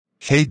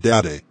Hey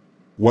daddy.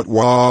 What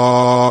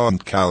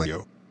want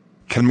Gayloo?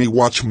 Can we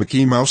watch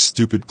Mickey Mouse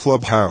Stupid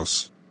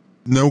Clubhouse?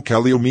 No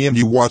Gayloo, me and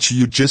you watch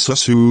you just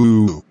us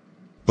who.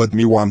 But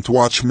me want to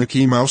watch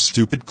Mickey Mouse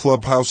Stupid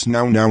Clubhouse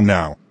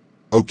now.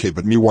 Okay,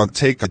 but me want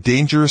take a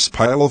dangerous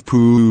pile of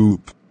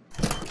poop.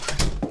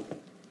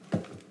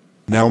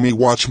 Now me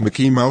watch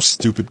Mickey Mouse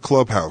Stupid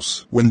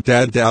Clubhouse when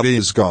daddy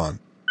is gone.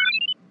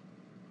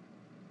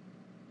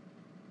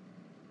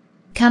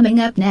 Coming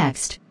up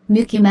next,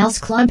 Mickey Mouse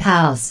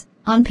Clubhouse,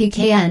 on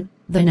PKN,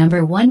 the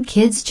 #1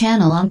 kids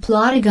channel on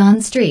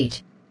Plotagon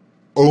Street.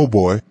 Oh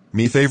boy,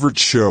 me favorite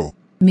show.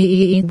 Me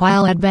eating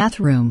while at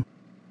bathroom.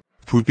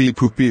 Poopy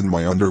in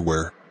my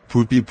underwear.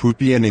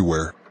 Poopy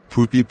anywhere.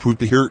 Poopy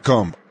here it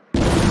come.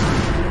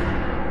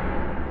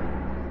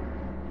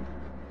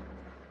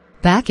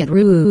 Back at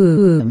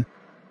room.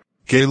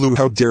 Gayloo,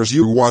 how dares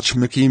you watch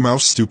Mickey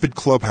Mouse Stupid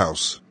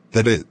Clubhouse?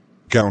 That it,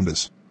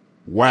 Goundus.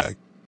 Wag.